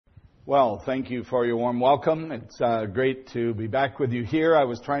Well, thank you for your warm welcome. It's great to be back with you here. I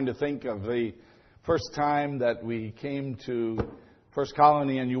was trying to think of the first time that we came to First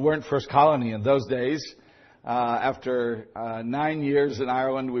Colony, and you weren't First Colony in those days. After 9 years in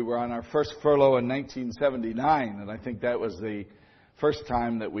Ireland, we were on our first furlough in 1979, and I think that was the first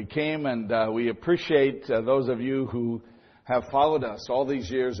time that we came, and we appreciate those of you who have followed us all these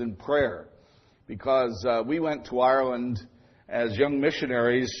years in prayer, because we went to Ireland as young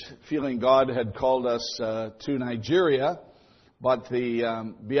missionaries, feeling God had called us to Nigeria, but the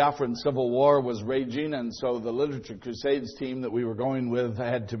Biafran Civil War was raging, and so the Literature Crusades team that we were going with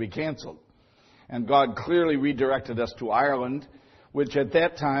had to be canceled. And God clearly redirected us to Ireland, which at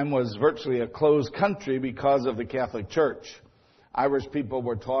that time was virtually a closed country because of the Catholic Church. Irish people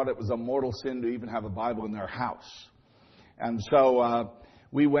were taught it was a mortal sin to even have a Bible in their house. And so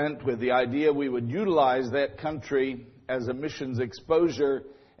we went with the idea we would utilize that country as a missions exposure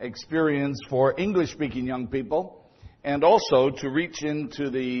experience for English-speaking young people, and also to reach into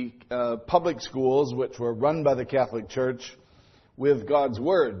the public schools, which were run by the Catholic Church, with God's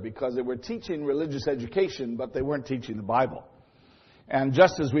Word, because they were teaching religious education, but they weren't teaching the Bible. And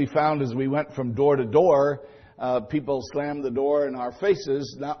just as we found as we went from door to door, people slammed the door in our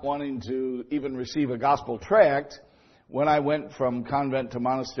faces, not wanting to even receive a gospel tract. When I went from convent to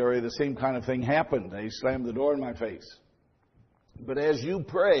monastery, the same kind of thing happened. They slammed the door in my face. But as you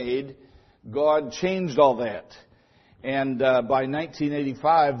prayed, God changed all that. And by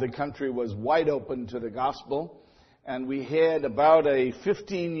 1985, the country was wide open to the gospel. And we had about a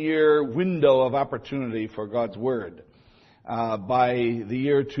 15-year window of opportunity for God's Word. By the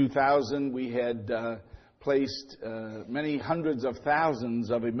year 2000, we had placed many hundreds of thousands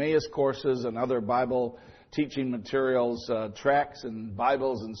of Emmaus courses and other Bible teaching materials, tracts and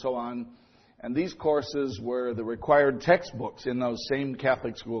Bibles and so on. And these courses were the required textbooks in those same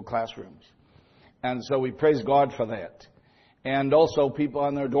Catholic school classrooms. And so we praise God for that. And also people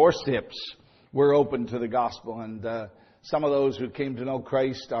on their doorsteps were open to the gospel. And some of those who came to know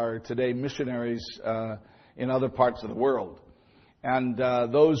Christ are today missionaries in other parts of the world. And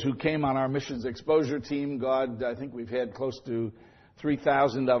those who came on our missions exposure team, God, I think we've had close to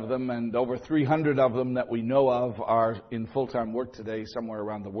 3,000 of them, and over 300 of them that we know of are in full-time work today somewhere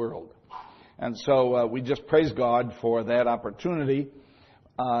around the world. And so we just praise God for that opportunity.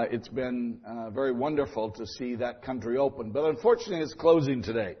 It's been very wonderful to see that country open. But unfortunately, it's closing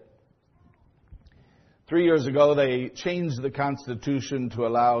today. 3 years ago, they changed the Constitution to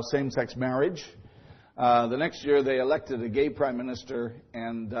allow same-sex marriage. The next year, they elected a gay prime minister.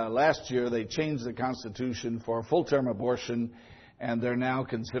 And last year, they changed the Constitution for full-term abortion. And they're now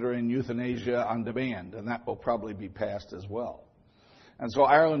considering euthanasia on demand. And that will probably be passed as well. And so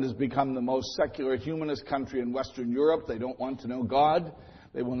Ireland has become the most secular humanist country in Western Europe. They don't want to know God.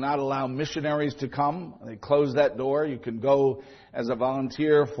 They will not allow missionaries to come. They close that door. You can go as a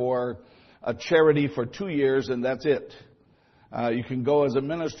volunteer for a charity for 2 years, and that's it. You can go as a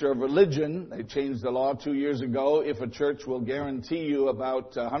minister of religion. They changed the law 2 years ago. If a church will guarantee you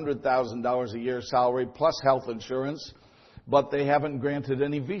about $100,000 a year salary plus health insurance, but they haven't granted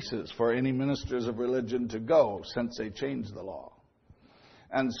any visas for any ministers of religion to go since they changed the law.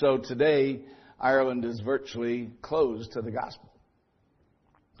 And so today, Ireland is virtually closed to the gospel.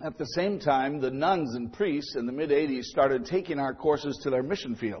 At the same time, the nuns and priests in the mid-'80s started taking our courses to their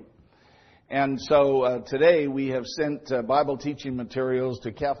mission field. And so today we have sent Bible teaching materials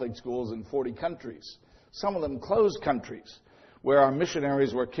to Catholic schools in 40 countries, some of them closed countries, where our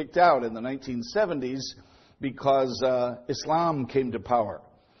missionaries were kicked out in the 1970s because Islam came to power.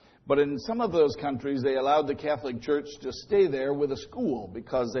 But in some of those countries, they allowed the Catholic Church to stay there with a school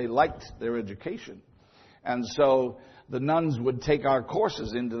because they liked their education. And so the nuns would take our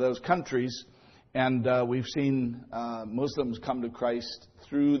courses into those countries, and we've seen Muslims come to Christ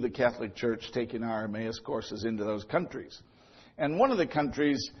through the Catholic Church taking our Emmaus courses into those countries. And one of the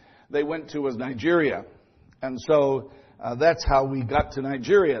countries they went to was Nigeria. And so that's how we got to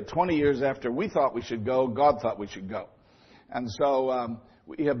Nigeria. 20 years after we thought we should go, God thought we should go. And so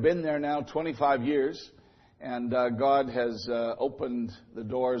we have been there now 25 years, and God has opened the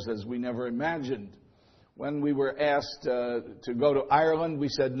doors as we never imagined. When we were asked to go to Ireland, we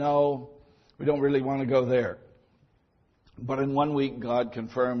said, no, we don't really want to go there. But in 1 week, God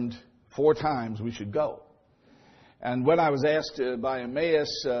confirmed 4 times we should go. And when I was asked by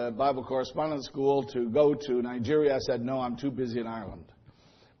Emmaus Bible Correspondence School to go to Nigeria, I said, no, I'm too busy in Ireland.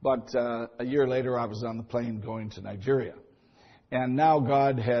 But a year later, I was on the plane going to Nigeria. And now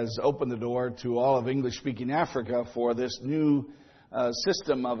God has opened the door to all of English-speaking Africa for this new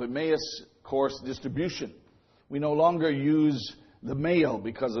system of Emmaus course distribution. We no longer use the mail,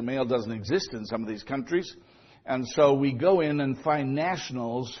 because the mail doesn't exist in some of these countries. And so we go in and find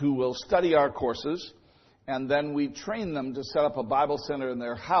nationals who will study our courses, and then we train them to set up a Bible center in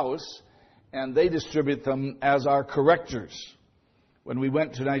their house, and they distribute them as our correctors. When we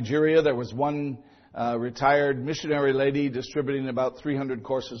went to Nigeria, there was one retired missionary lady distributing about 300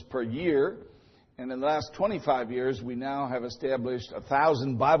 courses per year. And in the last 25 years, we now have established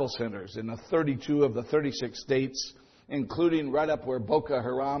 1,000 Bible centers in 32 of the 36 states, including right up where Boko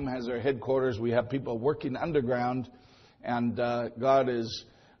Haram has their headquarters. We have people working underground, and God is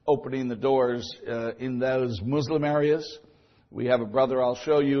opening the doors in those Muslim areas. We have a brother I'll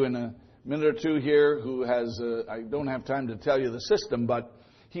show you in a minute or two here who has, I don't have time to tell you the system, but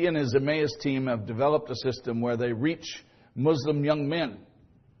he and his Emmaus team have developed a system where they reach Muslim young men.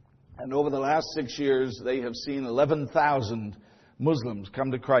 And over the last 6 years, they have seen 11,000 Muslims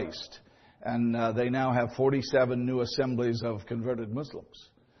come to Christ. And they now have 47 new assemblies of converted Muslims.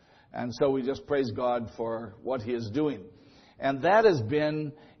 And so we just praise God for what He is doing. And that has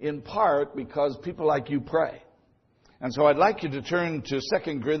been in part because people like you pray. And so I'd like you to turn to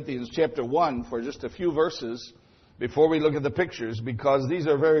 2 Corinthians chapter 1 for just a few verses before we look at the pictures, because these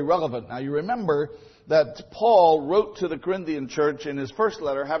are very relevant. Now you remember that Paul wrote to the Corinthian church in his first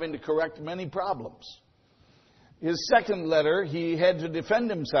letter having to correct many problems. His second letter, he had to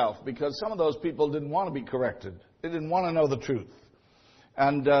defend himself because some of those people didn't want to be corrected. They didn't want to know the truth.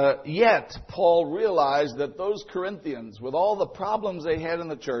 And yet, Paul realized that those Corinthians, with all the problems they had in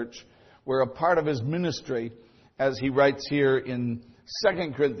the church, were a part of his ministry, as he writes here in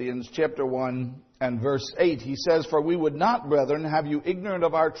 2 Corinthians chapter 1 and verse 8. He says, "For we would not, brethren, have you ignorant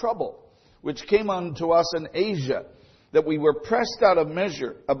of our trouble, which came unto us in Asia, that we were pressed out of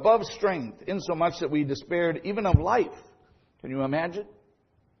measure, above strength, insomuch that we despaired even of life." Can you imagine?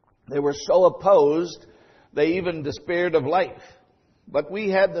 They were so opposed, they even despaired of life. "But we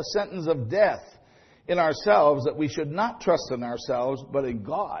had the sentence of death in ourselves, that we should not trust in ourselves, but in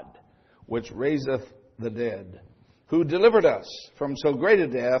God, which raiseth the dead, who delivered us from so great a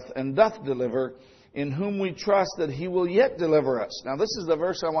death, and doth deliver, in whom we trust that He will yet deliver us." Now this is the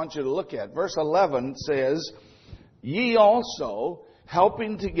verse I want you to look at. Verse 11 says, "Ye also,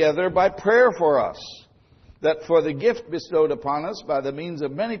 helping together by prayer for us, that for the gift bestowed upon us by the means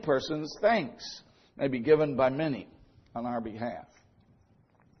of many persons, thanks may be given by many on our behalf."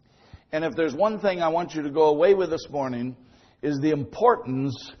 And if there's one thing I want you to go away with this morning, is the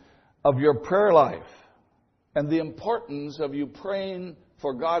importance of your prayer life and the importance of you praying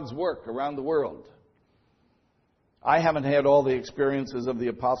for God's work around the world. I haven't had all the experiences of the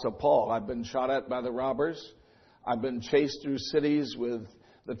Apostle Paul. I've been shot at by the robbers. I've been chased through cities with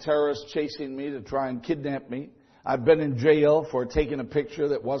the terrorists chasing me to try and kidnap me. I've been in jail for taking a picture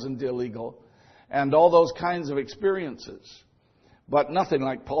that wasn't illegal. And all those kinds of experiences. But nothing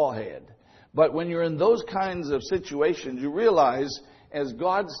like Paul had. But when you're in those kinds of situations, you realize as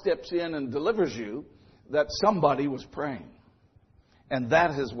God steps in and delivers you, that somebody was praying. And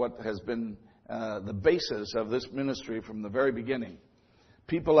that is what has been the basis of this ministry from the very beginning.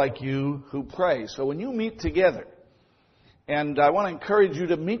 People like you who pray. So when you meet together, and I want to encourage you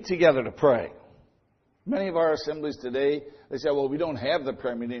to meet together to pray. Many of our assemblies today, they say, well, we don't have the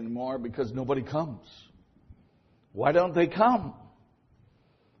prayer meeting anymore because nobody comes. Why don't they come?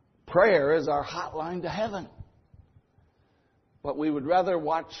 Prayer is our hotline to heaven. But we would rather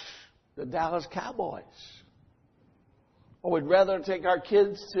watch the Dallas Cowboys. Or we'd rather take our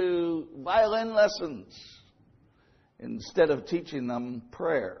kids to violin lessons instead of teaching them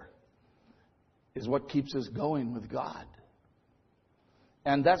prayer is what keeps us going with God.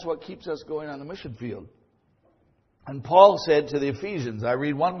 And that's what keeps us going on the mission field. And Paul said to the Ephesians, I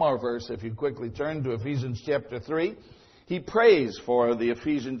read one more verse if you quickly turn to Ephesians chapter 3. He prays for the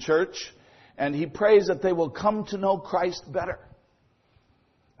Ephesian church, and he prays that they will come to know Christ better.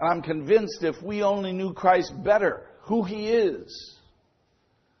 And I'm convinced if we only knew Christ better, who He is,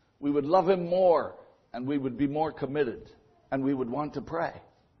 we would love Him more, and we would be more committed, and we would want to pray.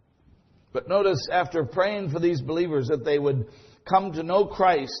 But notice, after praying for these believers that they would come to know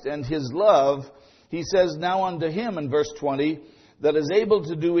Christ and His love, he says, now unto Him, in verse 20, that is able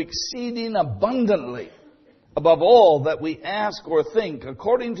to do exceeding abundantly above all that we ask or think,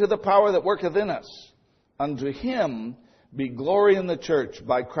 according to the power that worketh in us. Unto Him be glory in the church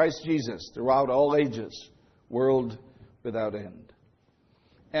by Christ Jesus throughout all ages, world without end.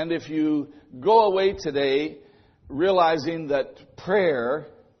 And if you go away today realizing that prayer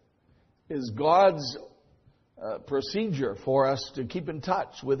is God's procedure for us to keep in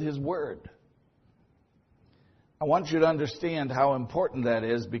touch with His Word, I want you to understand how important that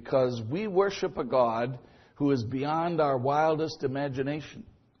is, because we worship a God who is beyond our wildest imagination.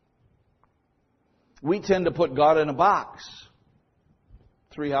 We tend to put God in a box.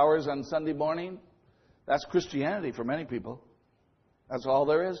 3 hours on Sunday morning, that's Christianity for many people. That's all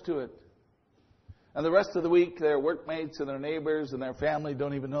there is to it. And the rest of the week, their workmates and their neighbors and their family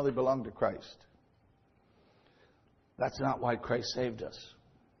don't even know they belong to Christ. That's not why Christ saved us.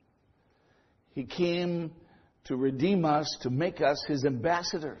 He came to redeem us, to make us His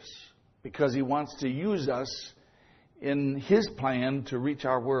ambassadors, because He wants to use us in His plan to reach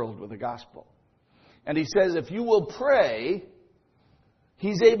our world with the gospel. And He says, if you will pray,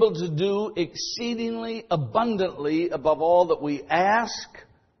 He's able to do exceedingly abundantly above all that we ask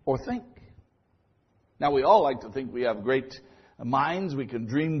or think. Now, we all like to think we have great minds, we can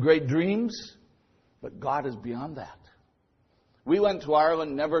dream great dreams, but God is beyond that. We went to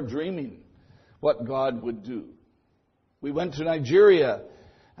Ireland never dreaming what God would do. We went to Nigeria,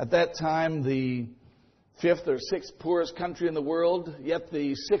 at that time the 5th or 6th poorest country in the world, yet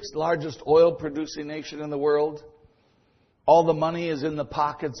the 6th largest oil producing nation in the world. All the money is in the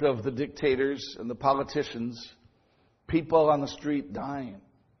pockets of the dictators and the politicians. People on the street dying.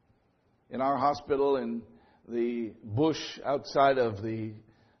 In our hospital in the bush outside of the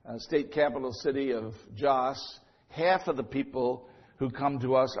state capital city of Jos, half of the people who come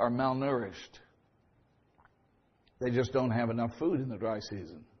to us are malnourished. They just don't have enough food in the dry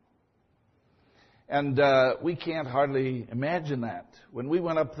season. And we can't hardly imagine that. When we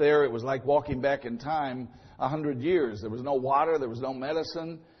went up there, it was like walking back in time 100 years. There was no water, there was no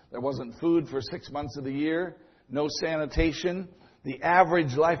medicine, there wasn't food for 6 months of the year, no sanitation. The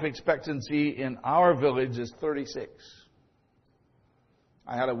average life expectancy in our village is 36.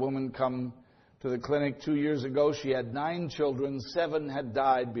 I had a woman come to the clinic 2 years ago. She had 9 children. 7 had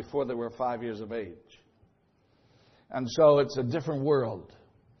died before they were 5 years of age. And so it's a different world.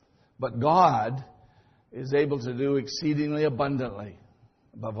 But God is able to do exceedingly abundantly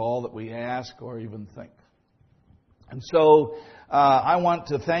above all that we ask or even think. And so I want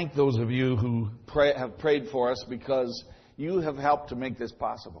to thank those of you who have prayed for us, because you have helped to make this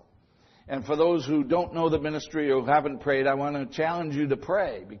possible. And for those who don't know the ministry or who haven't prayed, I want to challenge you to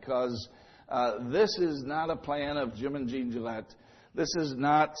pray, because this is not a plan of Jim and Jean Gillette. This is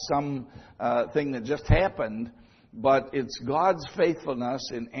not some thing that just happened, but it's God's faithfulness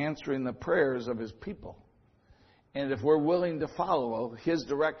in answering the prayers of His people. And if we're willing to follow His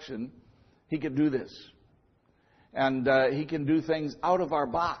direction, He can do this. And He can do things out of our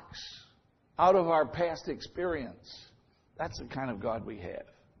box, out of our past experience. That's the kind of God we have,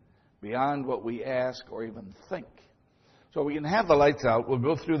 beyond what we ask or even think. So we can have the lights out. We'll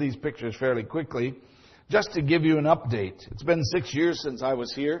go through these pictures fairly quickly, just to give you an update. It's been 6 years since I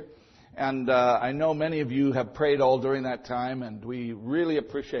was here, and I know many of you have prayed all during that time, and we really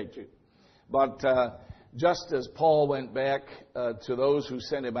appreciate you. But just as Paul went back to those who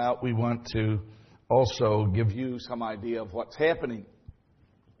sent him out, we want to also give you some idea of what's happening.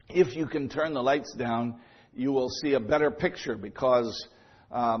 If you can turn the lights down, you will see a better picture, because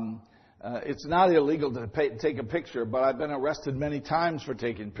it's not illegal to take a picture, but I've been arrested many times for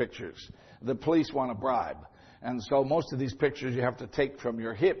taking pictures. The police want a bribe. And so most of these pictures you have to take from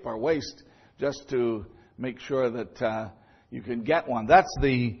your hip or waist just to make sure that you can get one. That's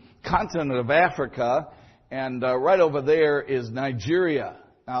the continent of Africa, and right over there is Nigeria.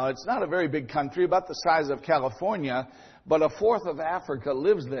 Now, it's not a very big country, about the size of California, but 1/4 of Africa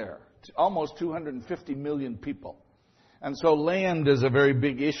lives there, almost 250 million people. And so land is a very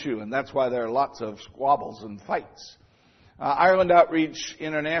big issue, and that's why there are lots of squabbles and fights. Ireland Outreach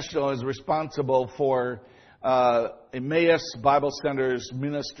International is responsible for Emmaus Bible Center's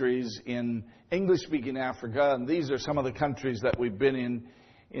ministries in English-speaking Africa, and these are some of the countries that we've been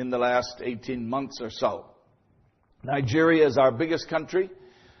in the last 18 months or so. Nigeria is our biggest country.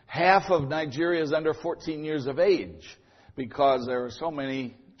 Half of Nigeria is under 14 years of age, because there are so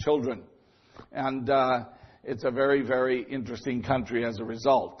many children. And it's a very, very interesting country as a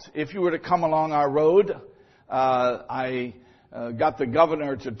result. If you were to come along our road, I got the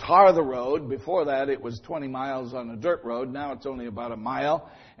governor to tar the road. Before that, it was 20 miles on a dirt road. Now it's only about a mile,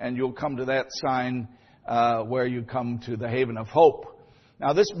 and you'll come to that sign where you come to the Haven of Hope.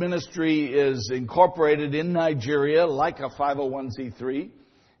 Now, this ministry is incorporated in Nigeria like a 501c3,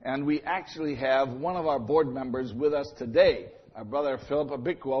 and we actually have one of our board members with us today, our brother Philip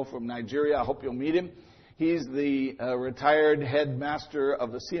Abikwo from Nigeria. I hope you'll meet him. He's the retired headmaster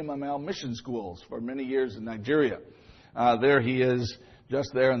of the CMML mission schools for many years in Nigeria. There he is, just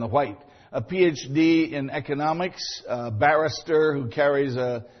there in the white. A PhD in economics, a barrister who carries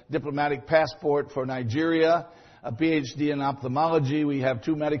a diplomatic passport for Nigeria, a PhD in ophthalmology. We have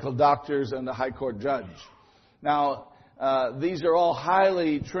 2 medical doctors and a high court judge. Now, these are all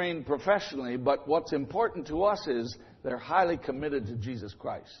highly trained professionally, but what's important to us is they're highly committed to Jesus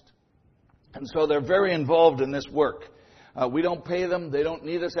Christ. And so they're very involved in this work. We don't pay them. They don't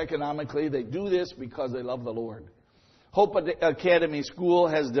need us economically. They do this because they love the Lord. Hope Academy School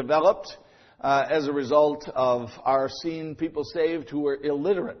has developed as a result of our seeing people saved who were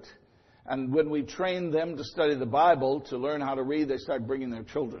illiterate. And when we trained them to study the Bible, to learn how to read, they started bringing their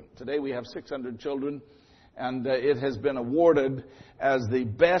children. Today we have 600 children, and it has been awarded as the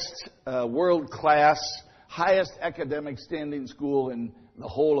best world-class, highest academic standing school in the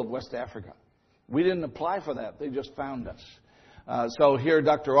whole of West Africa. We didn't apply for that. They just found us. So here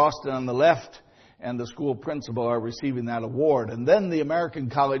Dr. Austin on the left and the school principal are receiving that award. And then the American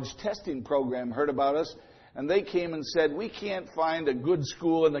College Testing Program heard about us, and they came and said, we can't find a good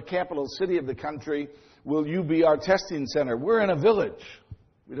school in the capital city of the country. Will you be our testing center? We're in a village.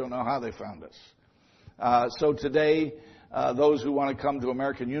 We don't know how they found us. So today, those who want to come to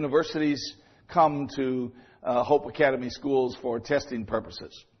American universities come to Hope Academy Schools for testing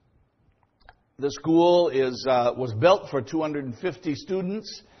purposes. The school was built for 250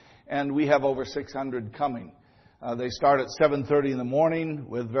 students, and we have over 600 coming. They start at 7:30 in the morning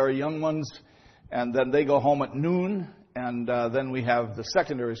with very young ones, and then they go home at noon, and then we have the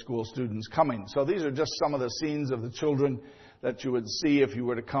secondary school students coming. So these are just some of the scenes of the children that you would see if you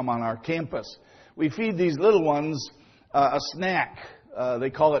were to come on our campus. We feed these little ones a snack.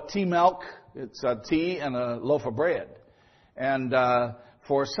 They call it tea milk. It's tea and a loaf of bread. And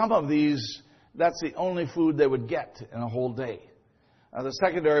for some of these, that's the only food they would get in a whole day. The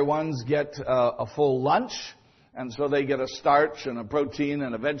secondary ones get a full lunch, and so they get a starch and a protein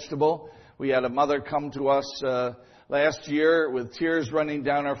and a vegetable. We had a mother come to us last year with tears running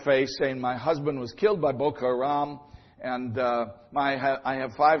down her face saying, my husband was killed by Boko Haram, and I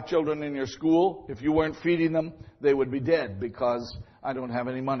have 5 children in your school. If you weren't feeding them, they would be dead because I don't have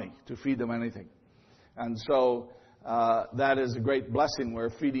any money to feed them anything. And so that is a great blessing.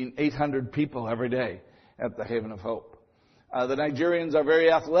 We're feeding 800 people every day at the Haven of Hope. The Nigerians are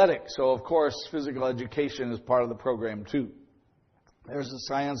very athletic, so of course physical education is part of the program too. There's the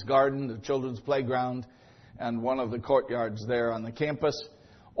science garden, the children's playground, and one of the courtyards there on the campus.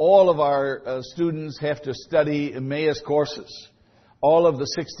 All of our students have to study Emmaus courses. All of the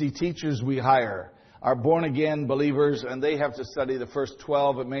 60 teachers we hire are born-again believers, and they have to study the first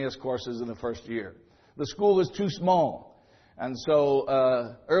 12 Emmaus courses in the first year. The school is too small, and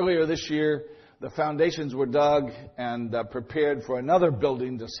so earlier this year, the foundations were dug and prepared for another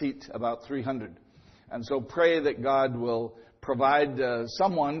building to seat about 300. And so pray that God will provide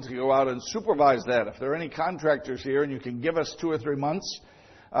someone to go out and supervise that. If there are any contractors here and you can give us 2 or 3 months,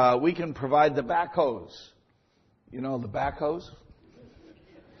 we can provide the backhoes. You know the backhoes?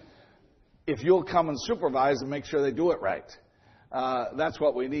 If you'll come and supervise and make sure they do it right. That's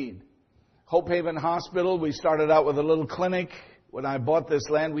what we need. Hope Haven Hospital, we started out with a little clinic. When I bought this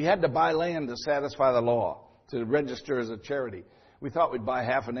land, we had to buy land to satisfy the law, to register as a charity. We thought we'd buy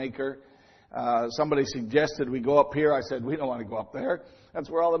half an acre. Somebody suggested we go up here. I said, we don't want to go up there. That's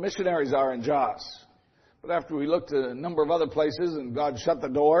where all the missionaries are in Jos. But after we looked at a number of other places and God shut the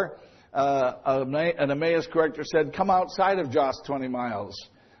door, an Emmaus corrector said, come outside of Jos 20 miles.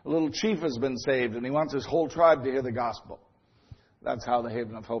 A little chief has been saved and he wants his whole tribe to hear the gospel. That's how the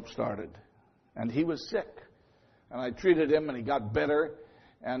Haven of Hope started. And he was sick. And I treated him, and he got better.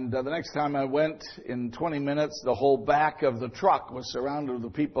 And the next time I went, in 20 minutes, the whole back of the truck was surrounded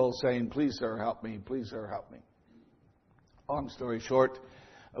with people saying, please, sir, help me. Please, sir, help me. Long story short,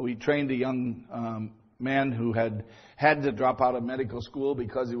 we trained a young man who had to drop out of medical school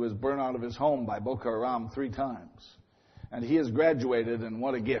because he was burned out of his home by Boko Haram 3 times. And he has graduated, and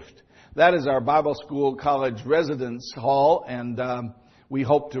what a gift. That is our Bible School College Residence Hall, and we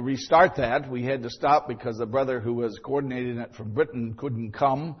hope to restart that. We had to stop because the brother who was coordinating it from Britain couldn't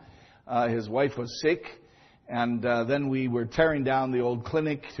come. His wife was sick. And then we were tearing down the old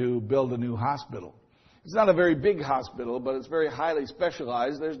clinic to build a new hospital. It's not a very big hospital, but it's very highly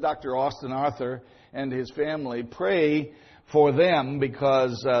specialized. There's Dr. Austin Arthur and his family. Pray for them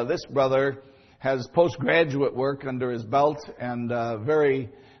because this brother has postgraduate work under his belt and very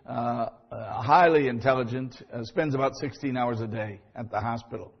highly intelligent, spends about 16 hours a day at the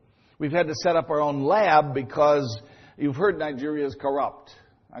hospital. We've had to set up our own lab because you've heard Nigeria is corrupt.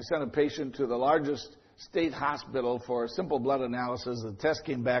 I sent a patient to the largest state hospital for a simple blood analysis. The test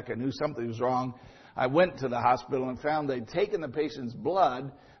came back. I knew something was wrong. I went to the hospital and found they'd taken the patient's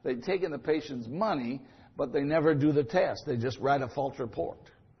blood, they'd taken the patient's money, but they never do the test. They just write a false report.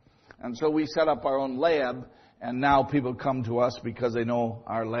 And so we set up our own lab, and now people come to us because they know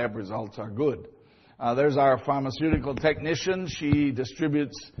our lab results are good. There's our pharmaceutical technician. She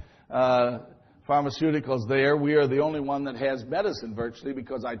distributes pharmaceuticals there. We are the only one that has medicine virtually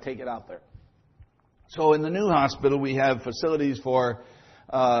because I take it out there. So in the new hospital, we have facilities for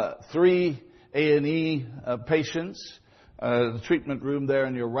 3 A&E patients, the treatment room there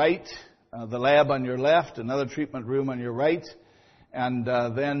on your right, the lab on your left, another treatment room on your right, and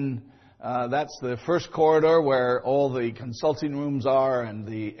then that's the first corridor where all the consulting rooms are and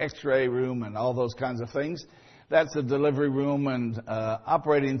the x-ray room and all those kinds of things. That's the delivery room and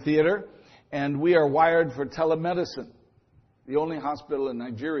operating theater. And we are wired for telemedicine, the only hospital in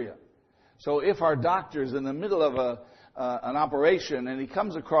Nigeria. So if our doctor's in the middle of an operation and he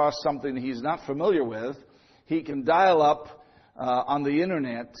comes across something he's not familiar with, he can dial up on the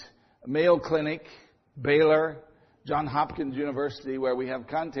internet, Mayo Clinic, Baylor, Johns Hopkins University, where we have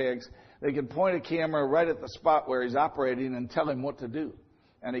contacts. They can point a camera right at the spot where he's operating and tell him what to do,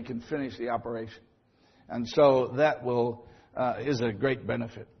 and he can finish the operation. And so that is a great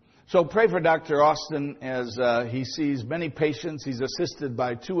benefit. So pray for Dr. Austin as he sees many patients. He's assisted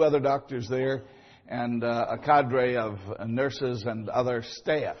by 2 other doctors there and a cadre of nurses and other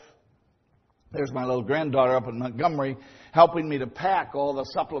staff. There's my little granddaughter up in Montgomery helping me to pack all the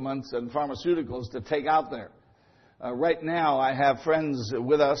supplements and pharmaceuticals to take out there. Right now, I have friends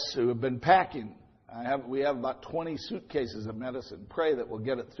with us who have been packing. We have about 20 suitcases of medicine. Pray that we'll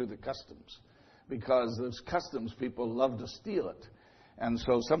get it through the customs, because those customs people love to steal it. And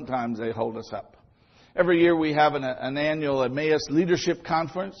so sometimes they hold us up. Every year we have an annual Emmaus Leadership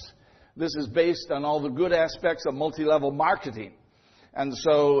Conference. This is based on all the good aspects of multi-level marketing. And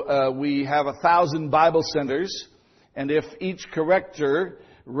so we have 1,000 Bible centers. And if each corrector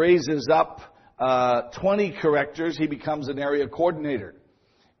raises up 20 correctors, he becomes an area coordinator.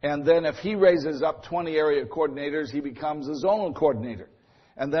 And then if he raises up 20 area coordinators, he becomes a zonal coordinator.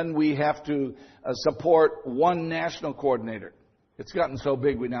 And then we have to support 1 national coordinator. It's gotten so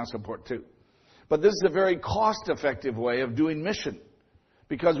big we now support 2. But this is a very cost-effective way of doing mission,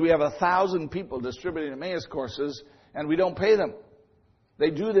 because we have 1,000 people distributing Emmaus courses and we don't pay them.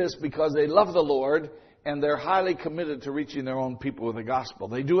 They do this because they love the Lord and they're highly committed to reaching their own people with the gospel.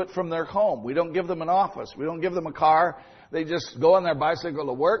 They do it from their home. We don't give them an office. We don't give them a car. They just go on their bicycle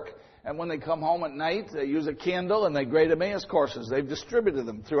to work, and when they come home at night, they use a candle and they grade Emmaus courses. They've distributed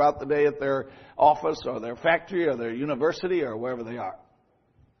them throughout the day at their office or their factory or their university or wherever they are.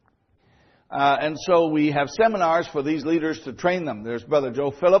 And so we have seminars for these leaders to train them. There's Brother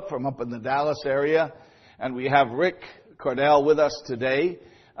Joe Phillip from up in the Dallas area, and we have Rick Cordell with us today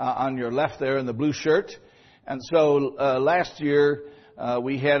on your left there in the blue shirt. And so last year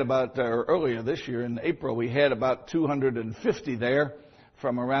we had earlier this year in April, we had about 250 there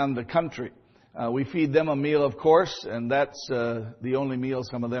from around the country. We feed them a meal, of course, and that's the only meal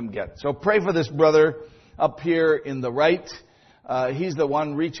some of them get. So pray for this brother up here in the right. He's the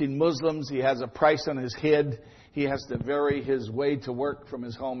one reaching Muslims. He has a price on his head. He has to vary his way to work from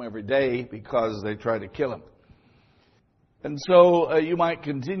his home every day because they try to kill him. And so you might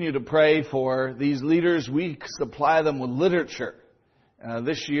continue to pray for these leaders. We supply them with literature.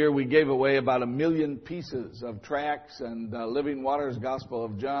 This year we gave away about 1 million pieces of tracts and Living Waters Gospel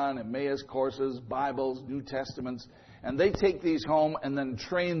of John, Emmaus courses, Bibles, New Testaments. And they take these home and then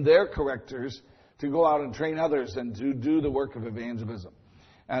train their correctors to go out and train others and to do the work of evangelism.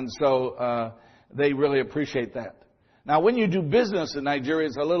 And so they really appreciate that. Now, when you do business in Nigeria,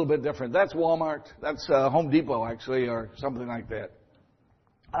 it's a little bit different. That's Walmart. That's Home Depot, actually, or something like that.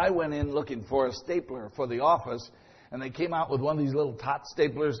 I went in looking for a stapler for the office, and they came out with one of these little tot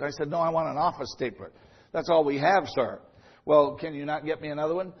staplers. I said, no, I want an office stapler. That's all we have, sir. Well, can you not get me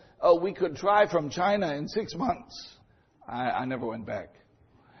another one? Oh, we could try from China in 6 months. I never went back.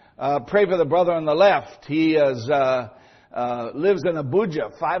 Pray for the brother on the left. He is lives in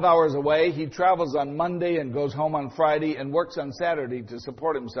Abuja, 5 hours away. He travels on Monday and goes home on Friday and works on Saturday to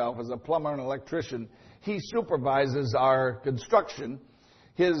support himself as a plumber and electrician. He supervises our construction.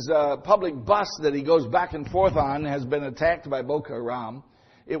 His public bus that he goes back and forth on has been attacked by Boko Haram.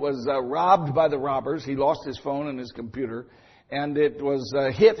 It was robbed by the robbers. He lost his phone and his computer. And it was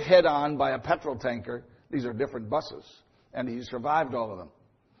hit head-on by a petrol tanker. These are different buses. And he survived all of them.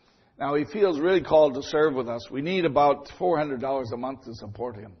 Now, he feels really called to serve with us. We need about $400 a month to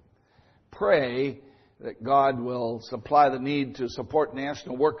support him. Pray that God will supply the need to support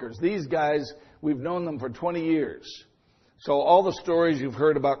national workers. These guys, we've known them for 20 years. So all the stories you've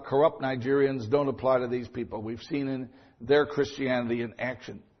heard about corrupt Nigerians don't apply to these people. We've seen their Christianity in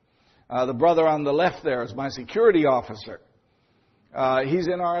action. The brother on the left there is my security officer. He's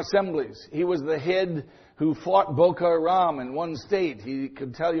in our assemblies. He was the head who fought Boko Haram in one state. He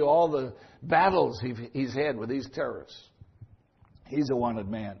could tell you all the battles he's had with these terrorists. He's a wanted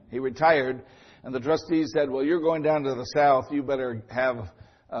man. He retired, and the trustees said, well, you're going down to the south. You better have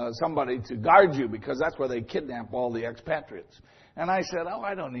somebody to guard you, because that's where they kidnap all the expatriates. And I said,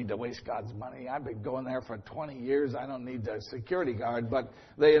 I don't need to waste God's money. I've been going there for 20 years. I don't need a security guard. But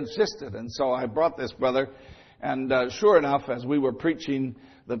they insisted, and so I brought this brother. And sure enough, as we were preaching,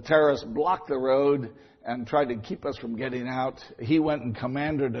 the terrorists blocked the road and tried to keep us from getting out. He went and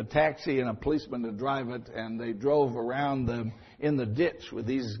commanded a taxi and a policeman to drive it, and they drove around them in the ditch with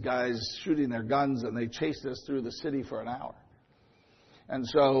these guys shooting their guns, and they chased us through the city for an hour. And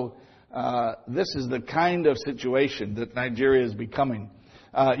so this is the kind of situation that Nigeria is becoming.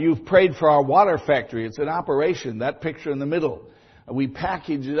 You've prayed for our water factory. It's in operation, that picture in the middle. We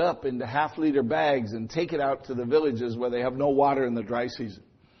package it up into half-liter bags and take it out to the villages where they have no water in the dry season.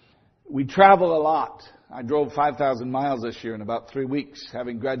 We travel a lot. I drove 5,000 miles this year in about 3 weeks,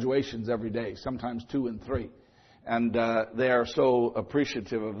 having graduations every day, sometimes 2 and 3. And they are so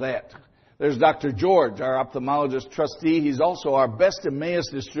appreciative of that. There's Dr. George, our ophthalmologist trustee. He's also our best Emmaus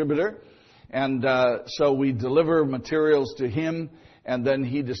distributor. And so we deliver materials to him, and then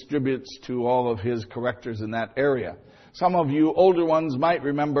he distributes to all of his correctors in that area. Some of you older ones might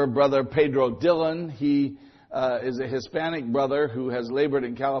remember Brother Pedro Dillon. He is a Hispanic brother who has labored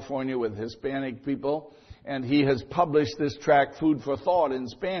in California with Hispanic people, and he has published this tract, Food for Thought, in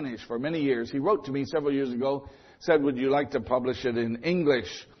Spanish for many years. He wrote to me several years ago, said, would you like to publish it in English?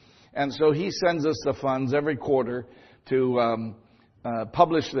 And so he sends us the funds every quarter to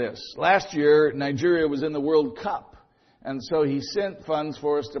publish this. Last year, Nigeria was in the World Cup, and so he sent funds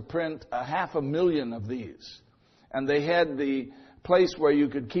for us to print 500,000 of these. And they had the place where you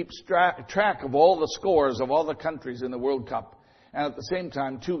could keep track of all the scores of all the countries in the World Cup. And at the same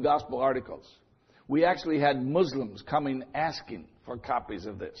time, 2 gospel articles. We actually had Muslims coming asking for copies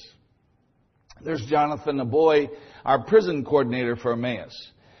of this. There's Jonathan Aboy, our prison coordinator for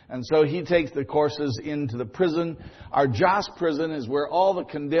Emmaus. And so he takes the courses into the prison. Our Jos prison is where all the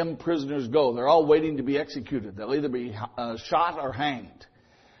condemned prisoners go. They're all waiting to be executed. They'll either be shot or hanged.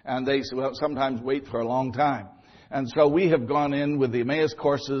 And they sometimes wait for a long time. And so we have gone in with the Emmaus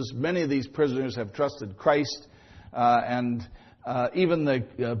courses. Many of these prisoners have trusted Christ. And even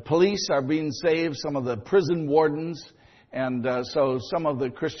the police are being saved, some of the prison wardens. And so some of the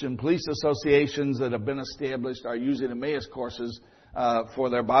Christian police associations that have been established are using Emmaus courses for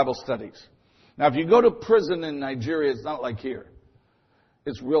their Bible studies. Now, if you go to prison in Nigeria, it's not like here.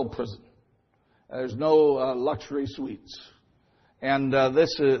 It's real prison. There's no luxury suites. And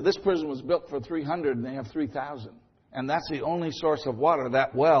this prison was built for 300, and they have 3,000. And that's the only source of water,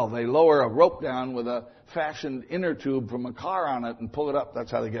 that well. They lower a rope down with a fashioned inner tube from a car on it and pull it up.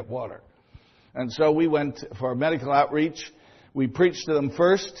 That's how they get water. And so we went for medical outreach. We preached to them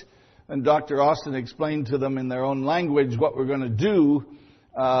first, and Dr. Austin explained to them in their own language what we're going to do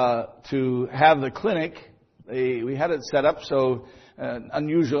to have the clinic. We had it set up so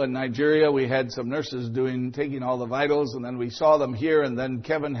unusual in Nigeria. We had some nurses taking all the vitals, and then we saw them here, and then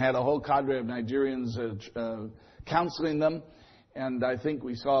Kevin had a whole cadre of Nigerians counseling them. And I think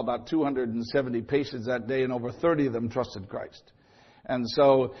we saw about 270 patients that day, and over 30 of them trusted Christ. And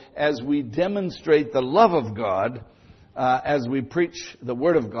so as we demonstrate the love of God, as we preach the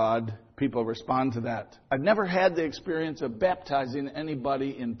Word of God, people respond to that. I've never had the experience of baptizing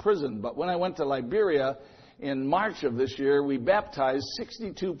anybody in prison, but when I went to Liberia in March of this year, we baptized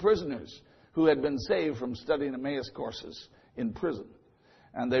 62 prisoners who had been saved from studying Emmaus courses in prison.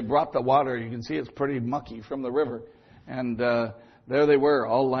 And they brought the water. You can see it's pretty mucky from the river. And there they were,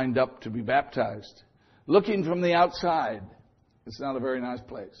 all lined up to be baptized. Looking from the outside, it's not a very nice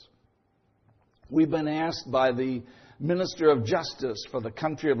place. We've been asked by the Minister of Justice for the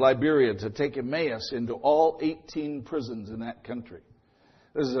country of Liberia to take Emmaus into all 18 prisons in that country.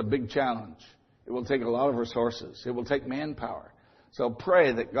 This is a big challenge. It will take a lot of resources. It will take manpower. So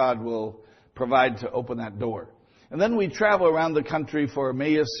pray that God will provide to open that door. And then we travel around the country for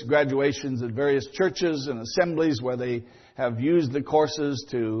Emmaus graduations at various churches and assemblies where they have used the courses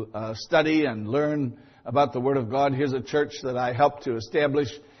to study and learn about the Word of God. Here's a church that I helped to establish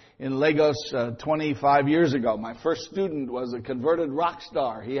in Lagos 25 years ago. My first student was a converted rock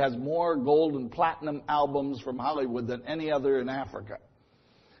star. He has more gold and platinum albums from Hollywood than any other in Africa.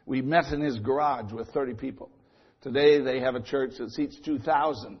 We met in his garage with 30 people. Today they have a church that seats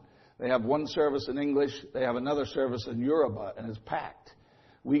 2,000. They have one service in English. They have another service in Yoruba, and it's packed.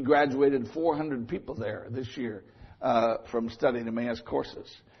 We graduated 400 people there this year from studying Emmaus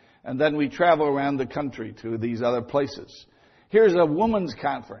courses. And then we travel around the country to these other places. Here's a women's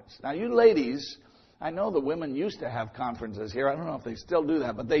conference. Now, you ladies, I know the women used to have conferences here. I don't know if they still do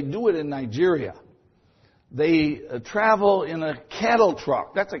that, but they do it in Nigeria. They travel in a cattle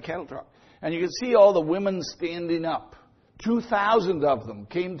truck. That's a cattle truck. And you can see all the women standing up. 2,000 of them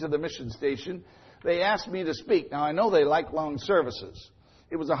came to the mission station. They asked me to speak. Now, I know they like long services.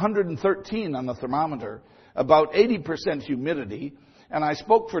 It was 113 on the thermometer, about 80% humidity, and I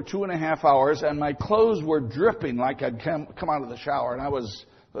spoke for 2.5 hours, and my clothes were dripping like I'd come out of the shower, and I was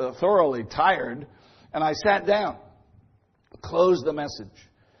thoroughly tired, and I sat down, closed the message,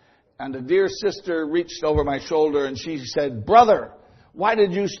 and a dear sister reached over my shoulder, and she said, "Brother, why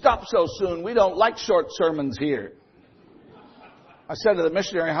did you stop so soon? We don't like short sermons here." I said to the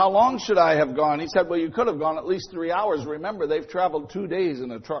missionary, "How long should I have gone?" He said, "Well, you could have gone at least 3 hours. Remember, they've traveled 2 days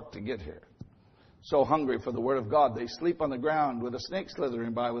in a truck to get here. So hungry for the Word of God. They sleep on the ground with a snake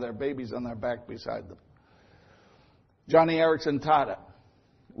slithering by with their babies on their back beside them." Johnny Erickson Tada.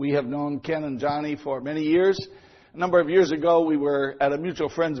 We have known Ken and Johnny for many years. A number of years ago, we were at a mutual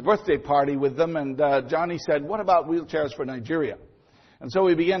friend's birthday party with them, and Johnny said, "What about wheelchairs for Nigeria?" And so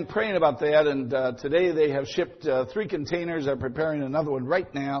we began praying about that, and today they have shipped 3 containers. They're preparing another one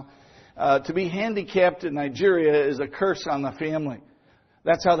right now. To be handicapped in Nigeria is a curse on the family.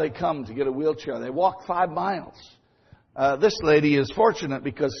 That's how they come to get a wheelchair. They walk 5 miles. This lady is fortunate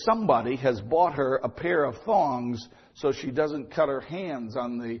because somebody has bought her a pair of thongs so she doesn't cut her hands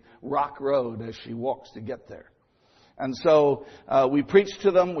on the rock road as she walks to get there. And so we preach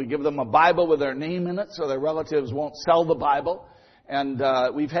to them. We give them a Bible with their name in it so their relatives won't sell the Bible. And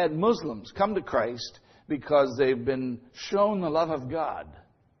we've had Muslims come to Christ because they've been shown the love of God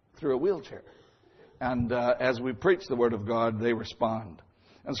through a wheelchair. And as we preach the Word of God, they respond.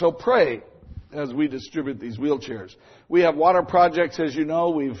 And so pray as we distribute these wheelchairs. We have water projects, as you know.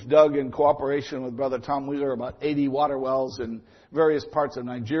 We've dug in cooperation with Brother Tom Wheeler about 80 water wells in various parts of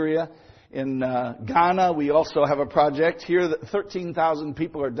Nigeria. In Ghana, we also have a project. Here, 13,000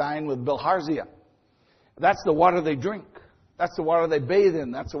 people are dying with bilharzia. That's the water they drink. That's the water they bathe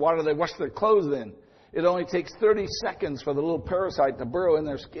in. That's the water they wash their clothes in. It only takes 30 seconds for the little parasite to burrow in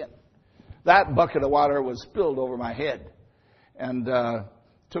their skin. That bucket of water was spilled over my head. And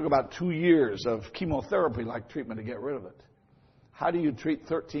took about 2 years of chemotherapy-like treatment to get rid of it. How do you treat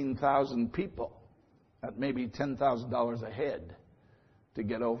 13,000 people at maybe $10,000 a head to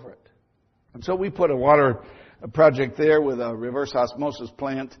get over it? And so we put a water project there with a reverse osmosis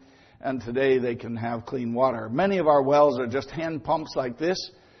plant, and today they can have clean water. Many of our wells are just hand pumps like this,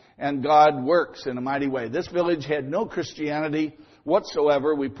 and God works in a mighty way. This village had no Christianity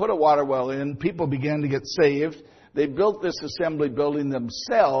whatsoever. We put a water well in. People began to get saved. They built this assembly building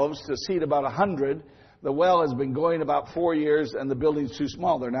themselves to seat about 100. The well has been going about 4 years, and the building's too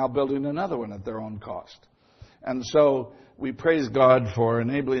small. They're now building another one at their own cost. And so we praise God for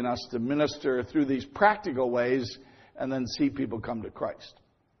enabling us to minister through these practical ways and then see people come to Christ.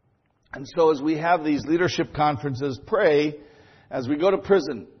 And so as we have these leadership conferences, pray. As we go to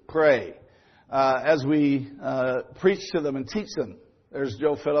prison, pray. As we preach to them and teach them. There's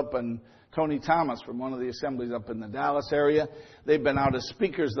Joe Phillip and Tony Thomas from one of the assemblies up in the Dallas area. They've been out as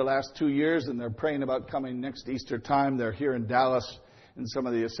speakers the last 2 years, and they're praying about coming next Easter time. They're here in Dallas in some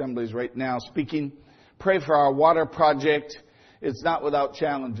of the assemblies right now speaking. Pray for our water project. It's not without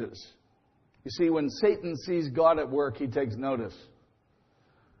challenges. You see, when Satan sees God at work, he takes notice.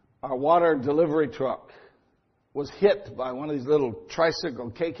 Our water delivery truck was hit by one of these little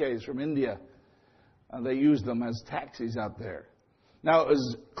tricycle KKs from India. They used them as taxis out there. Now, it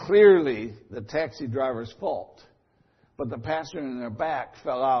was clearly the taxi driver's fault, but the passenger in their back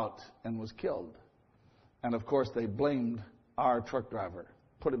fell out and was killed. And, of course, they blamed our truck driver,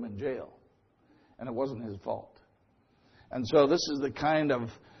 put him in jail, and it wasn't his fault. And so this is the kind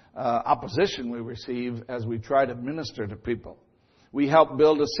of opposition we receive as we try to minister to people. We help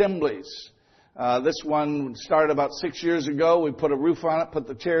build assemblies. This one started about 6 years ago. We put a roof on it, put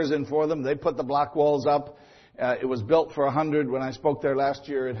the chairs in for them. They put the block walls up. It was built for 100. When I spoke there last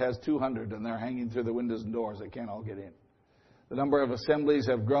year, it has 200, and they're hanging through the windows and doors. They can't all get in. The number of assemblies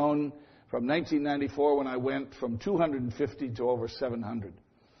have grown from 1994 when I went from 250 to over 700.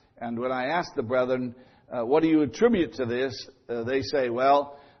 And when I asked the brethren, what do you attribute to this? They say,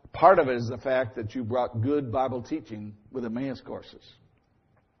 well, part of it is the fact that you brought good Bible teaching with Emmaus courses.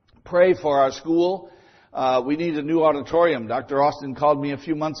 Pray for our school. We need a new auditorium. Dr. Austin called me a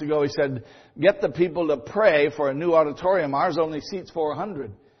few months ago. He said, get the people to pray for a new auditorium. Ours only seats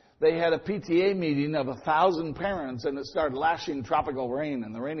 400. They had a PTA meeting of 1,000 parents, and it started lashing tropical rain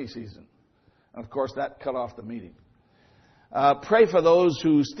in the rainy season. And, of course, that cut off the meeting. Pray for those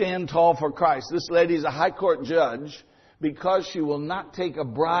who stand tall for Christ. This lady is a high court judge, Because she will not take a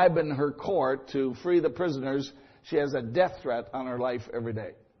bribe in her court to free the prisoners, she has a death threat on her life every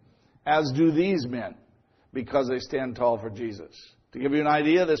day. As do these men, because they stand tall for Jesus. To give you an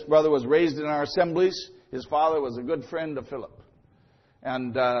idea, this brother was raised in our assemblies. His father was a good friend of Philip.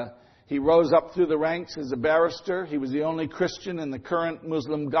 And he rose up through the ranks as a barrister. He was the only Christian in the current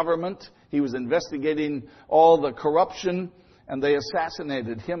Muslim government. He was investigating all the corruption, and they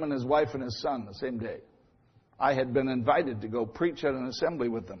assassinated him and his wife and his son the same day. I had been invited to go preach at an assembly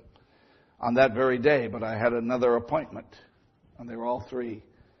with them on that very day, but I had another appointment, and they were all three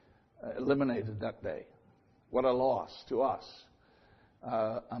eliminated that day. What a loss to us.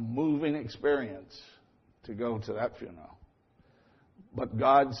 A moving experience to go to that funeral. But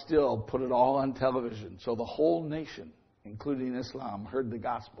God still put it all on television, so the whole nation, including Islam, heard the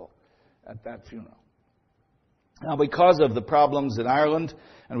gospel at that funeral. Now, because of the problems in Ireland,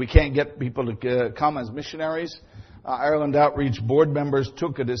 and we can't get people to come as missionaries, Ireland Outreach board members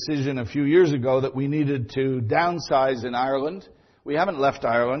took a decision a few years ago that we needed to downsize in Ireland. We haven't left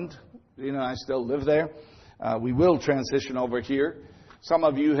Ireland. Dina and I still live there. We will transition over here. Some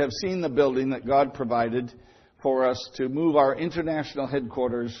of you have seen the building that God provided for us to move our international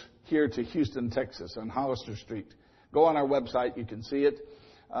headquarters here to Houston, Texas, on Hollister Street. Go on our website, you can see it.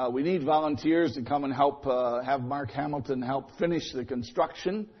 We need volunteers to come and help, have Mark Hamilton help finish the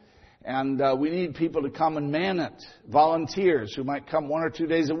construction. And we need people to come and man it. Volunteers who might come 1 or 2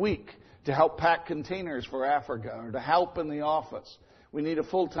 days a week to help pack containers for Africa or to help in the office. We need a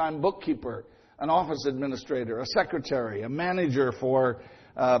full-time bookkeeper, an office administrator, a secretary, a manager for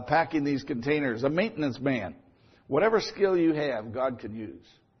packing these containers, a maintenance man. Whatever skill you have, God can use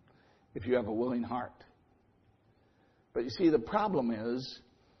if you have a willing heart. But you see, the problem is,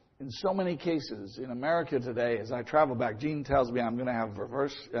 in so many cases in America today, as I travel back, Gene tells me I'm going to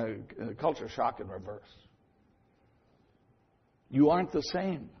have culture shock in reverse. You aren't the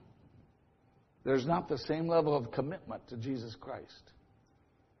same. There's not the same level of commitment to Jesus Christ.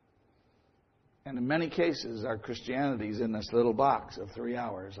 And in many cases, our Christianity is in this little box of 3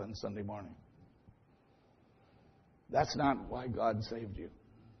 hours on Sunday morning. That's not why God saved you.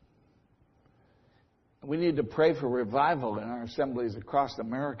 We need to pray for revival in our assemblies across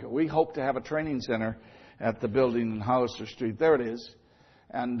America. We hope to have a training center at the building in Hollister Street. There it is.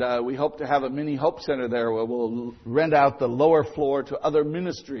 And we hope to have a mini Hope Center there where we'll rent out the lower floor to other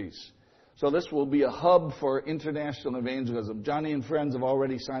ministries. So this will be a hub for international evangelism. Johnny and friends have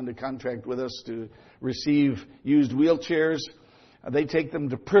already signed a contract with us to receive used wheelchairs. They take them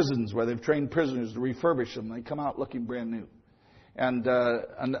to prisons where they've trained prisoners to refurbish them. They come out looking brand new. And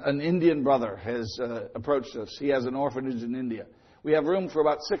an Indian brother has approached us. He has an orphanage in India. We have room for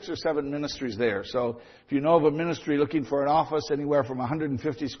about 6 or 7 ministries there. So if you know of a ministry looking for an office anywhere from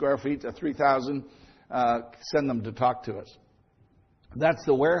 150 square feet to 3,000, send them to talk to us. That's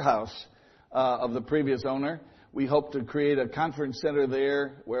the warehouse of the previous owner. We hope to create a conference center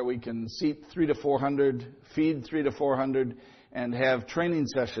there where we can seat 300 to 400, feed 300 to 400, and have training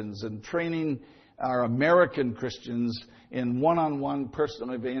sessions and training our American Christians in one-on-one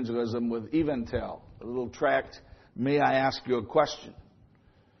personal evangelism with Eventel, a little tract, May I Ask You a Question?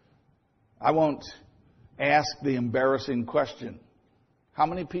 I won't ask the embarrassing question. How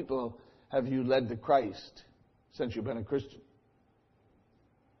many people have you led to Christ since you've been a Christian?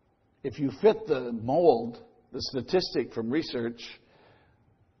 If you fit the mold, the statistic from research,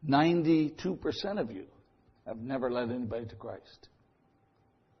 92% of you have never led anybody to Christ.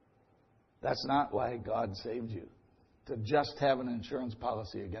 That's not why God saved you, to just have an insurance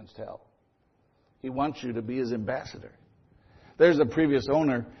policy against hell. He wants you to be His ambassador. There's a previous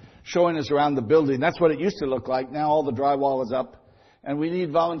owner showing us around the building. That's what it used to look like. Now all the drywall is up. And we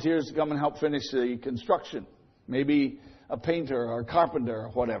need volunteers to come and help finish the construction. Maybe a painter or a carpenter or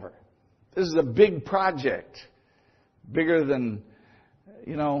whatever. This is a big project. Bigger than,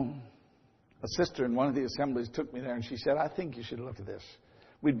 a sister in one of the assemblies took me there and she said, I think you should look at this.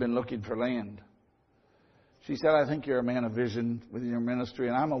 We'd been looking for land. She said, I think you're a man of vision with your ministry,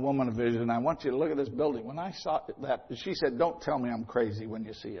 and I'm a woman of vision. I want you to look at this building. When I saw that, she said, don't tell me I'm crazy when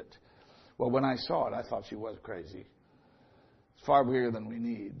you see it. Well, when I saw it, I thought she was crazy. It's far bigger than we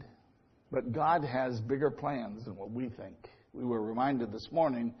need. But God has bigger plans than what we think. We were reminded this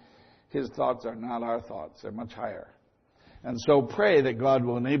morning, His thoughts are not our thoughts. They're much higher. And so pray that God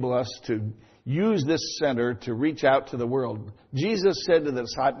will enable us to use this center to reach out to the world. Jesus said to the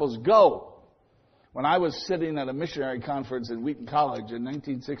disciples, go. When I was sitting at a missionary conference in Wheaton College in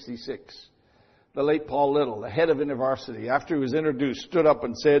 1966, the late Paul Little, the head of InterVarsity, after he was introduced, stood up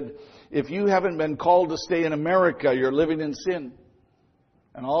and said, if you haven't been called to stay in America, you're living in sin.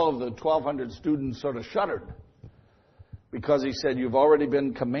 And all of the 1,200 students sort of shuddered. Because he said, you've already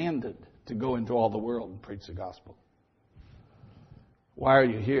been commanded to go into all the world and preach the gospel. Why are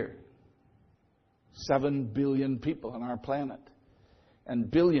you here? 7 billion people on our planet. And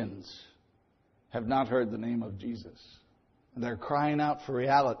billions have not heard the name of Jesus. And they're crying out for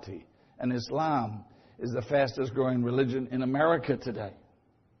reality. And Islam is the fastest growing religion in America today.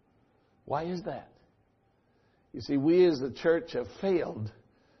 Why is that? You see, we as the church have failed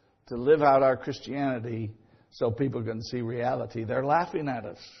to live out our Christianity so people can see reality. They're laughing at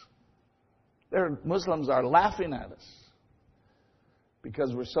us. Muslims are laughing at us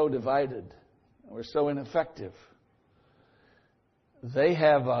because we're so divided. We're so ineffective. They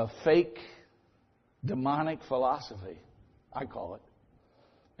have a fake, demonic philosophy, I call it.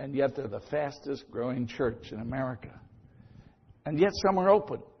 And yet they're the fastest growing church in America. And yet some are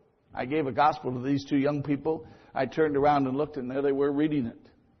open. I gave a gospel to these 2 young people. I turned around and looked, and there they were reading it.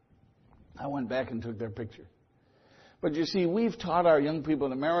 I went back and took their picture. But you see, we've taught our young people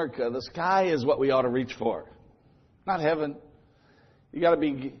in America the sky is what we ought to reach for, not heaven. You got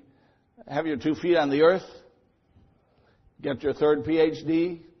to have your 2 feet on the earth, get your 3rd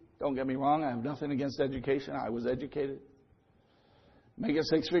PhD. Don't get me wrong, I have nothing against education. I was educated. Make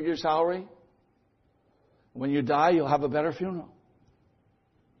a 6-figure salary. When you die, you'll have a better funeral.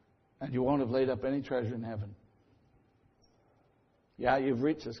 And you won't have laid up any treasure in heaven. Yeah, you've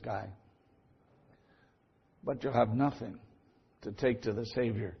reached the sky. But you'll have nothing to take to the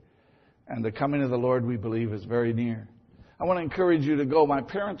Savior. And the coming of the Lord, we believe, is very near. I want to encourage you to go. My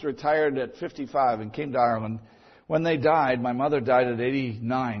parents retired at 55 and came to Ireland. When they died, my mother died at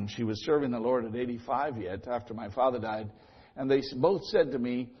 89. She was serving the Lord at 85 yet, after my father died. And they both said to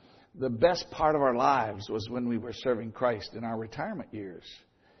me, the best part of our lives was when we were serving Christ in our retirement years.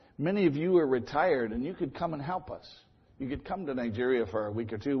 Many of you are retired, and you could come and help us. You could come to Nigeria for a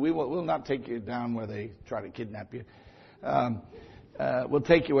week or 2. We'll not take you down where they try to kidnap you. We'll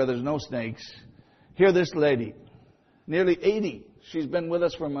take you where there's no snakes. Hear this lady, nearly 80. She's been with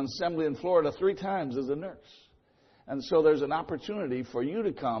us from an assembly in Florida 3 times as a nurse. And so there's an opportunity for you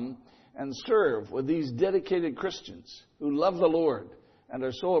to come and serve with these dedicated Christians who love the Lord and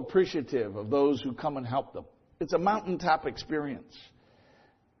are so appreciative of those who come and help them. It's a mountaintop experience.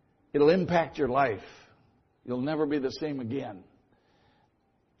 It'll impact your life. You'll never be the same again.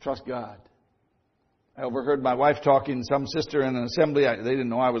 Trust God. I overheard my wife talking to some sister in an assembly. They didn't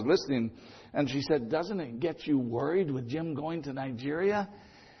know I was listening. And she said, doesn't it get you worried with Jim going to Nigeria?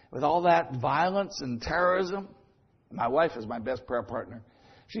 With all that violence and terrorism? My wife is my best prayer partner.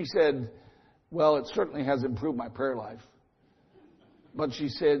 She said, well, it certainly has improved my prayer life. But she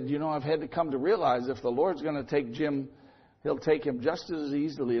said, I've had to come to realize if the Lord's going to take Jim, He'll take him just as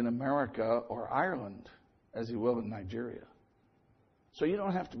easily in America or Ireland as He will in Nigeria. So you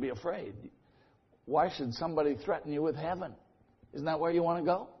don't have to be afraid. Why should somebody threaten you with heaven? Isn't that where you want to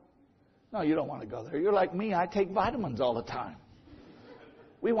go? No, you don't want to go there. You're like me. I take vitamins all the time.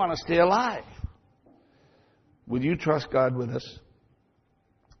 We want to stay alive. Will you trust God with us?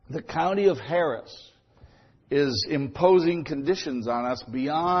 The county of Harris is imposing conditions on us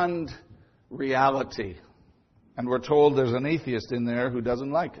beyond reality. And we're told there's an atheist in there who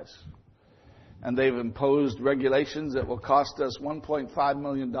doesn't like us. And they've imposed regulations that will cost us $1.5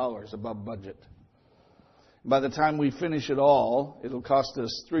 million above budget. By the time we finish it all, it'll cost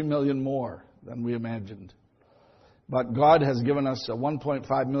us $3 million more than we imagined. But God has given us a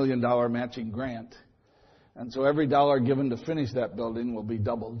 $1.5 million matching grant. And so every dollar given to finish that building will be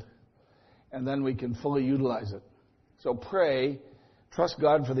doubled. And then we can fully utilize it. So pray, trust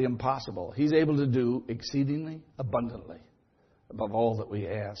God for the impossible. He's able to do exceedingly abundantly above all that we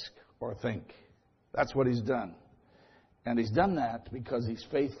ask or think. That's what He's done. And He's done that because He's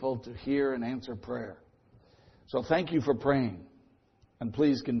faithful to hear and answer prayer. So thank you for praying. And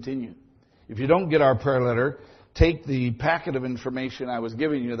please continue. If you don't get our prayer letter, take the packet of information I was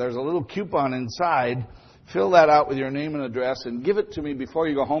giving you. There's a little coupon inside. Fill that out with your name and address and give it to me before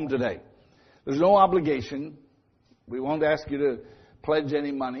you go home today. There's no obligation. We won't ask you to pledge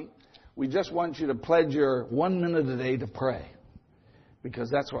any money. We just want you to pledge your 1 minute a day to pray, because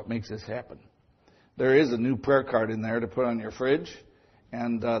that's what makes this happen. There is a new prayer card in there to put on your fridge,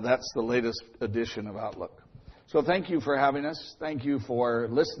 and that's the latest edition of Outlook. So thank you for having us. Thank you for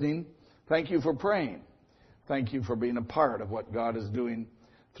listening. Thank you for praying. Thank you for being a part of what God is doing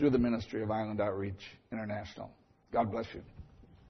through the ministry of Island Outreach International. God bless you.